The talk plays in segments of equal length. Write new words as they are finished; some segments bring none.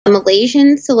A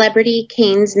Malaysian celebrity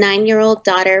canes 9-year-old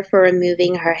daughter for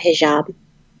removing her hijab.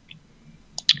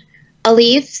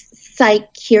 Alif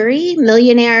Saikuri,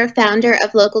 millionaire founder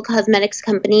of local cosmetics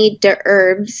company De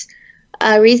Herbs,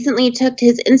 recently took to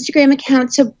his Instagram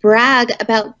account to brag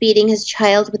about beating his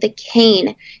child with a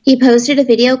cane. He posted a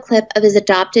video clip of his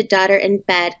adopted daughter in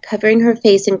bed, covering her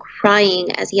face and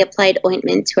crying as he applied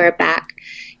ointment to her back.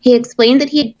 He explained that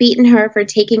he had beaten her for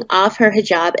taking off her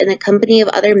hijab in the company of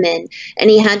other men, and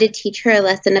he had to teach her a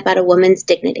lesson about a woman's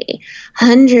dignity.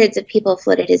 Hundreds of people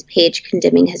flooded his page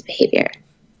condemning his behavior.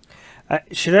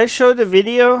 Should I show the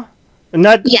video?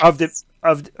 Not yes.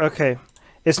 Okay.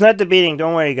 It's not the beating,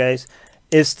 don't worry guys.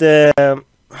 It's the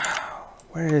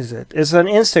where is it? It's on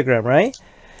Instagram, right?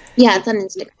 Yeah, it's on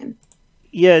Instagram.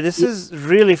 Yeah, this is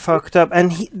really fucked up.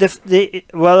 And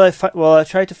I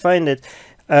tried to find it.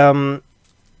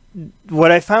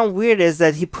 What I found weird is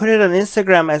that he put it on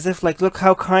Instagram as if like, look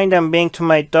how kind I'm being to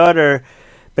my daughter,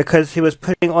 because he was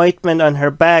putting ointment on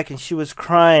her back and she was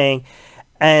crying,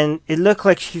 and it looked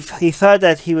like he thought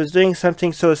that he was doing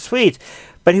something so sweet,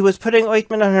 but he was putting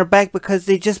ointment on her back because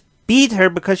they just beat her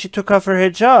because she took off her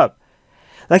hijab.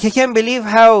 Like, I can't believe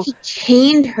how he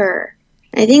caned her.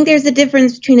 I think there's a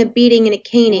difference between a beating and a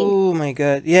caning. Oh my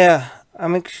god, yeah.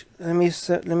 Let me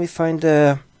find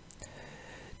the.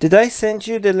 Did I send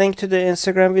you the link to the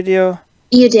Instagram video?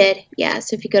 You did, yeah.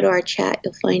 So if you go to our chat,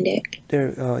 you'll find it.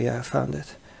 There. Oh yeah, I found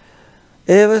it.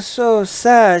 It was so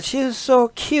sad. She was so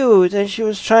cute, and she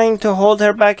was trying to hold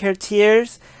her back her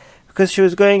tears because she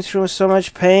was going through so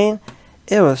much pain.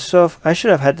 It was so. I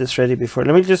should have had this ready before.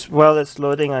 Let me just, while it's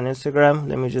loading on Instagram,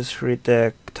 let me just read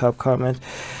the top comment.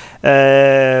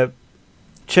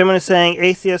 Chairman is saying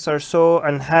atheists are so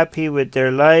unhappy with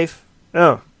their life.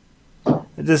 Oh.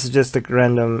 This is just a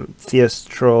random theist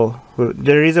troll.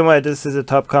 The reason why this is a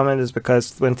top comment is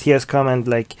because when theists comment,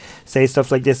 like, say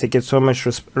stuff like this, it gets so much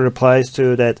replies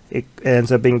to that it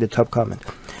ends up being the top comment.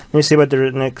 Let me see what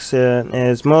the next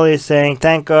is. Molly is saying,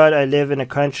 thank God I live in a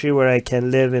country where I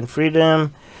can live in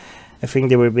freedom. I think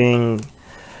they were being,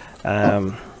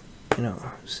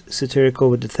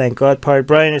 satirical with the thank God part.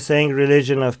 Brian is saying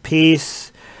religion of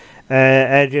peace.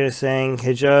 Adrian is saying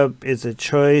hijab is a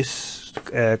choice.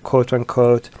 Quote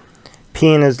unquote.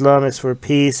 P in Islam is for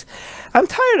peace. I'm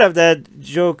tired of that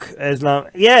joke, Islam.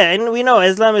 Yeah, and we know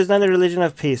Islam is not a religion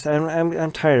of peace.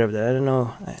 I'm tired of that. I don't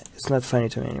know. It's not funny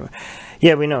to me anymore.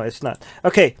 Yeah, we know it's not.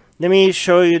 Okay, let me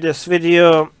show you this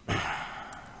video.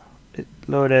 It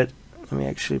loaded. Let me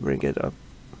actually bring it up.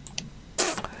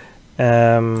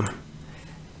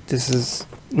 This is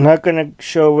not gonna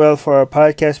show well for our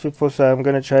podcast people, so I'm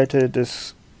gonna try to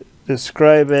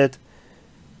describe it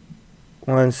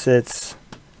once it's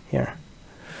here.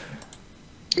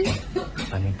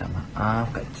 Minta maaf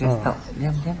Kak Cis, tak.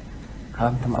 Diam.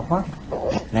 Abang minta maaf apa?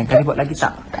 Lain kali buat lagi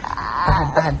tak?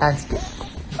 Tahan sikit.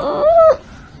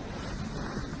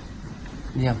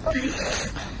 Diam.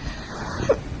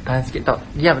 Tahan sikit tak?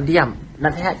 Diam.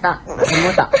 Nak sihat tak? Nak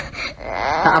sembuh tak?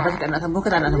 Tak, abang cakap nak sembuh ke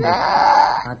tak nak sembuh?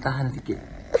 Tahan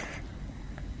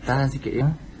sikit ya.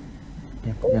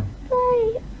 Diam.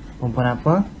 Baik. Perempuan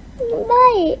apa?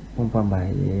 Baik. Perempuan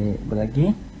baik. Apa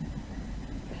lagi?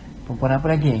 Perempuan apa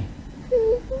lagi?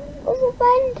 Perempuan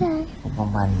pandai. Perempuan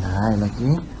pandai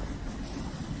lagi.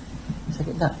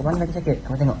 Sakit tak? Kemana lagi sakit?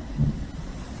 Kamu tengok.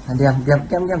 Diam.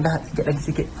 Dah sikit lagi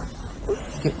sikit.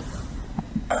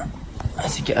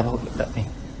 Sikit apa tak ni?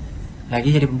 Lagi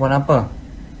jadi perempuan apa?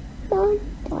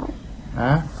 Pandai.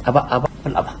 Ha? Abah.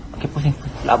 Pelak abah. Okey, pusing.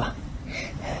 Pelak abah.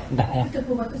 Dah ya.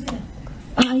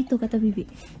 Itu kata bibi.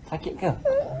 Sakit ke?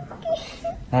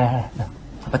 Dah.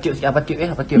 Apa tiup sikit, apa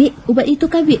tiup. Ni ubat itu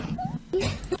kan, Bik?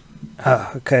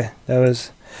 Okay. That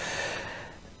was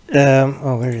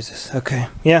where is this? Okay.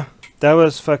 Yeah. That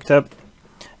was fucked up.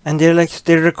 And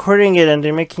they're recording it and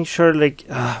they're making sure, like,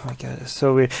 oh my god, it's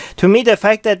so weird. To me, the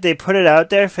fact that they put it out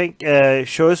there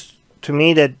shows to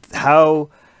me that how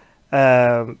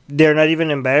they're not even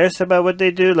embarrassed about what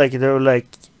they do. Like,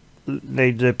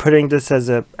 they're putting this as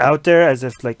out there as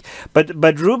if like,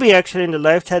 but Ruby actually in the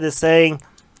live chat is saying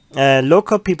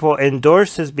local people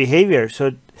endorse his behavior.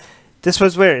 So this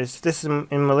was where? This is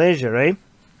in Malaysia, right?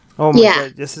 Oh my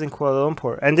god, this is in Kuala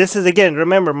Lumpur. And this is, again,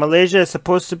 remember, Malaysia is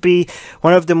supposed to be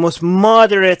one of the most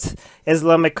moderate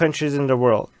Islamic countries in the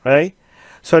world, right?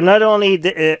 So not only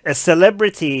a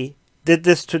celebrity did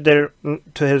this to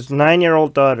his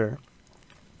 9-year-old daughter,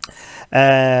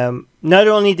 not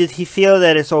only did he feel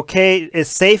that it's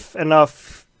safe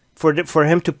enough for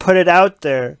him to put it out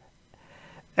there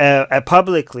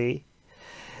publicly,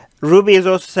 Ruby is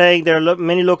also saying there are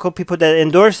many local people that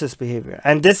endorse this behavior,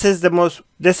 and this is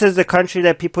the country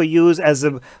that people use as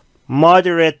a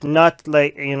moderate, not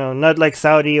like, you know, not like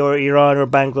Saudi or Iran or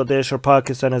Bangladesh or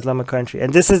Pakistan, Islamic country.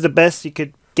 And this is the best you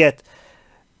could get.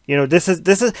 You know, this is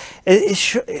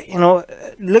you know,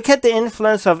 look at the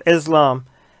influence of Islam,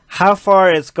 how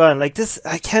far it's gone. Like this,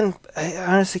 I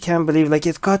honestly can't believe, like,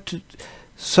 it's got to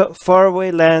so far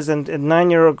away lands, and a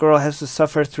 9-year-old girl has to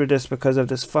suffer through this because of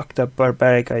this fucked up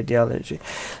barbaric ideology.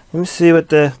 Let me see what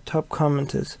the top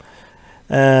comment is.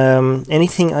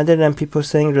 Anything other than people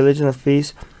saying religion of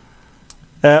peace?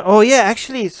 Oh yeah,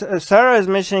 actually, Sarah is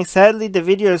mentioning, sadly the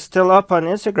video is still up on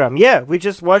Instagram. Yeah, we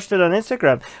just watched it on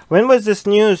Instagram. When was this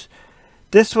news?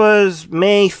 This was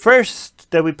May 1st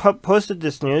that we posted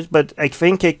this news, but I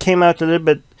think it came out a little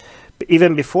bit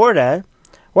even before that.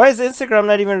 Why is Instagram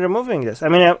not even removing this? I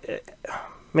mean,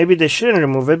 maybe they shouldn't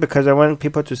remove it because I want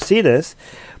people to see this,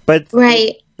 but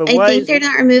right. But I think they're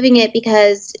not removing it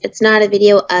because it's not a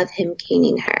video of him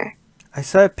caning her. I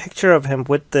saw a picture of him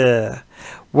with the...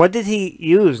 What did he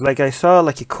use? Like, I saw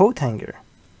like a coat hanger.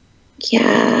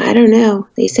 Yeah, I don't know.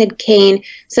 They said cane.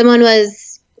 Someone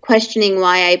was questioning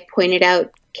why I pointed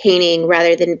out caning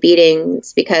rather than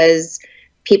beatings, because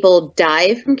people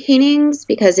die from canings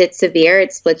because it's severe.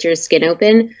 It splits your skin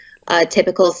open.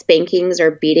 Typical spankings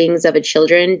or beatings of a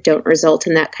children don't result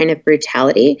in that kind of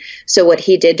brutality. So what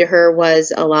he did to her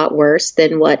was a lot worse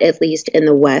than what, at least in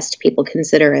the West, people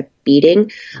consider a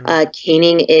beating.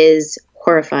 Caning is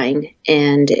horrifying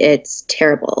and it's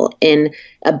terrible. And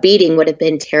a beating would have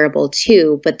been terrible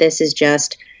too, but this is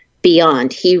just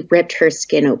beyond. He ripped her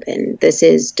skin open. This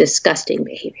is disgusting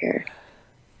behavior.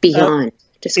 Beyond.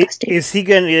 Disgusting. Is he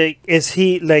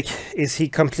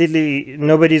completely,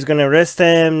 nobody's going to arrest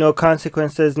him, no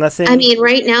consequences, nothing? I mean,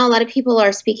 right now, a lot of people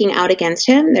are speaking out against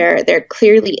him. They're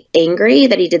clearly angry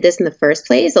that he did this in the first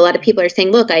place. A lot of people are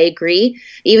saying, look, I agree.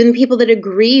 Even people that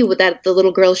agree with that the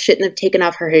little girl shouldn't have taken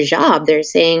off her hijab, they're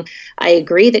saying, I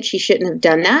agree that she shouldn't have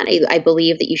done that. I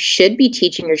believe that you should be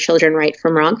teaching your children right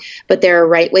from wrong, but there are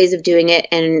right ways of doing it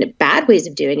and bad ways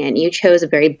of doing it. And you chose a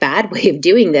very bad way of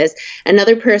doing this.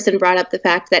 Another person brought up the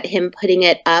fact that him putting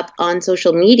it up on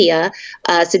social media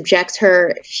subjects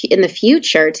her in the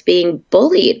future to being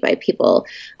bullied by people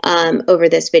over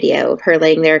this video of her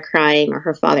laying there crying or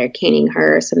her father caning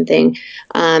her or something.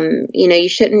 You know, you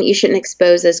shouldn't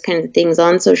expose those kind of things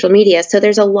on social media. So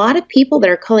there's a lot of people that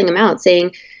are calling him out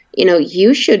saying, you know,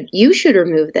 you should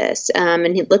remove this.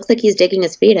 And it looks like he's digging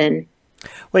his feet in.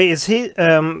 Wait, is he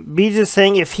just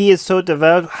saying if he is so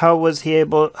devout, how was he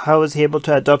able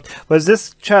to adopt? Was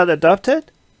this child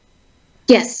adopted?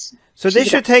 Yes. So they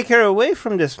should take her away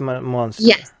from this monster.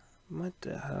 Yes. What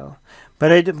the hell?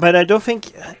 But I don't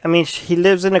think, I mean, he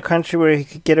lives in a country where he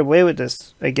could get away with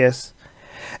this, I guess.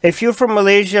 If you're from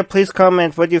Malaysia, please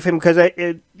comment what you think, because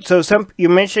you're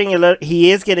mentioning a lot.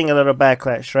 He is getting a lot of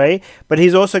backlash, right? But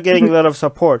he's also getting a lot of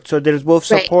support. So there's both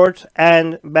support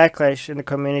and backlash in the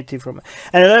community from it.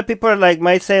 And a lot of people are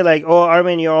might say oh,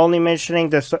 Armin, you're only mentioning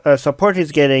the support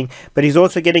he's getting, but he's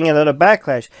also getting a lot of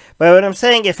backlash. But what I'm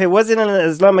saying, if it wasn't in an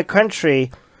Islamic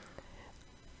country,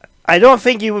 I don't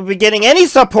think you would be getting any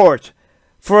support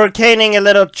for caning a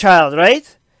little child,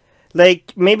 right?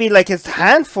 Maybe a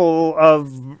handful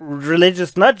of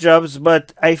religious nut jobs,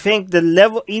 but I think the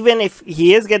level, even if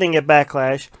he is getting a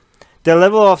backlash, the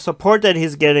level of support that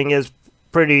he's getting is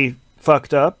pretty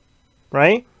fucked up,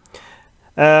 right?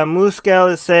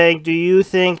 Muscal is saying, do you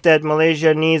think that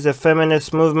Malaysia needs a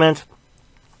feminist movement?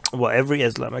 Well, every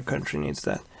Islamic country needs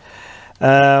that.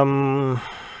 Well,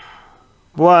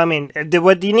 I mean,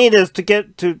 what you need is to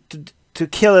get to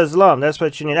kill Islam. That's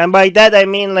what you need. And by that I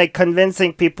mean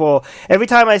convincing people. Every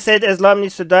time I said Islam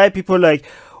needs to die, people are like,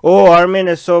 oh, Armin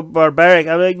is so barbaric.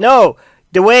 I'm like, no,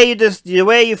 the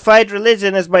way you fight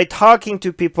religion is by talking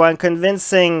to people and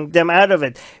convincing them out of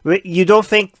it. You don't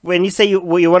think, when you say you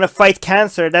want to fight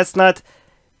cancer, there's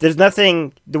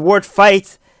nothing, the word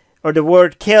fight or the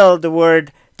word kill, the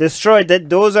word destroy,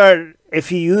 those are,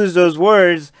 if you use those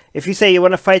words, if you say you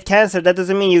want to fight cancer, that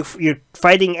doesn't mean you're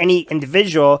fighting any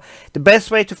individual. The best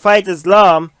way to fight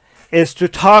Islam is to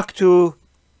talk to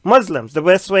Muslims. The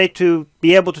best way to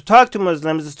be able to talk to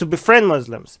Muslims is to befriend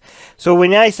Muslims. So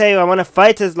when I say I want to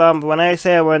fight Islam, when I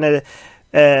say I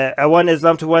want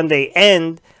Islam to one day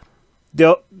end,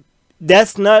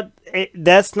 that's not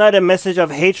a message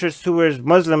of hatred towards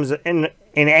Muslims in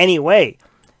any way.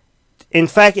 In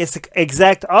fact, it's the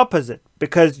exact opposite,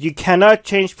 because you cannot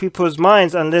change people's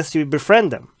minds unless you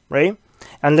befriend them, right?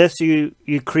 Unless you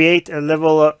create a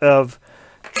level of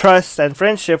trust and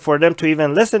friendship for them to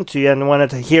even listen to you and want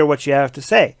to hear what you have to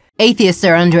say. Atheists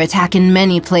are under attack in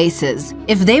many places.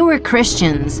 If they were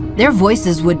Christians, their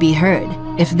voices would be heard.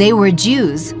 If they were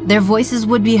Jews, their voices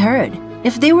would be heard.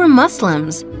 If they were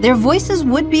Muslims, their voices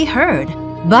would be heard.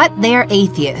 But they are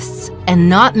atheists, and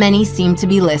not many seem to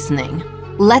be listening.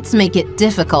 Let's make it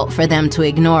difficult for them to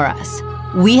ignore us.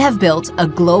 We have built a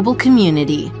global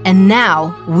community, and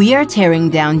now we are tearing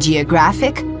down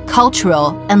geographic,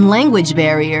 cultural, and language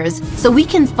barriers so we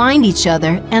can find each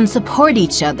other and support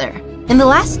each other. In the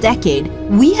last decade,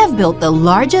 we have built the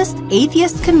largest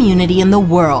atheist community in the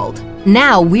world.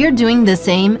 Now we're doing the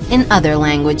same in other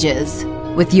languages.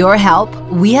 With your help,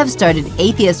 we have started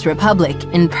Atheist Republic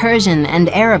in Persian and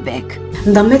Arabic.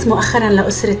 انضميت مؤخراً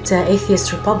لأسرة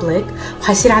Atheist Republic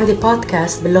وحيصير عندي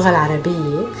بودكاست باللغة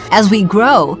العربية. As we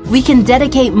grow, we can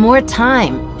dedicate more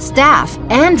time, staff,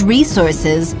 and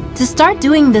resources to start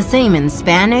doing the same in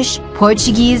Spanish,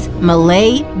 Portuguese,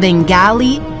 Malay,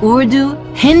 Bengali, Urdu,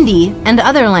 Hindi, and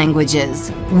other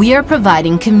languages. We are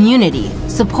providing community,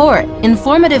 support,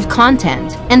 informative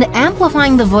content, and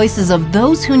amplifying the voices of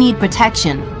those who need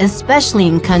protection, especially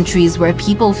in countries where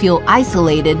people feel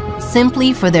isolated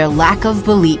simply for their lack of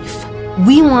belief.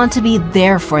 We want to be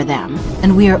there for them,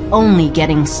 and we are only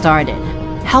getting started.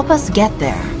 Help us get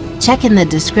there. Check in the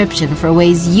description for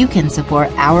ways you can support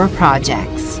our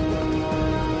projects.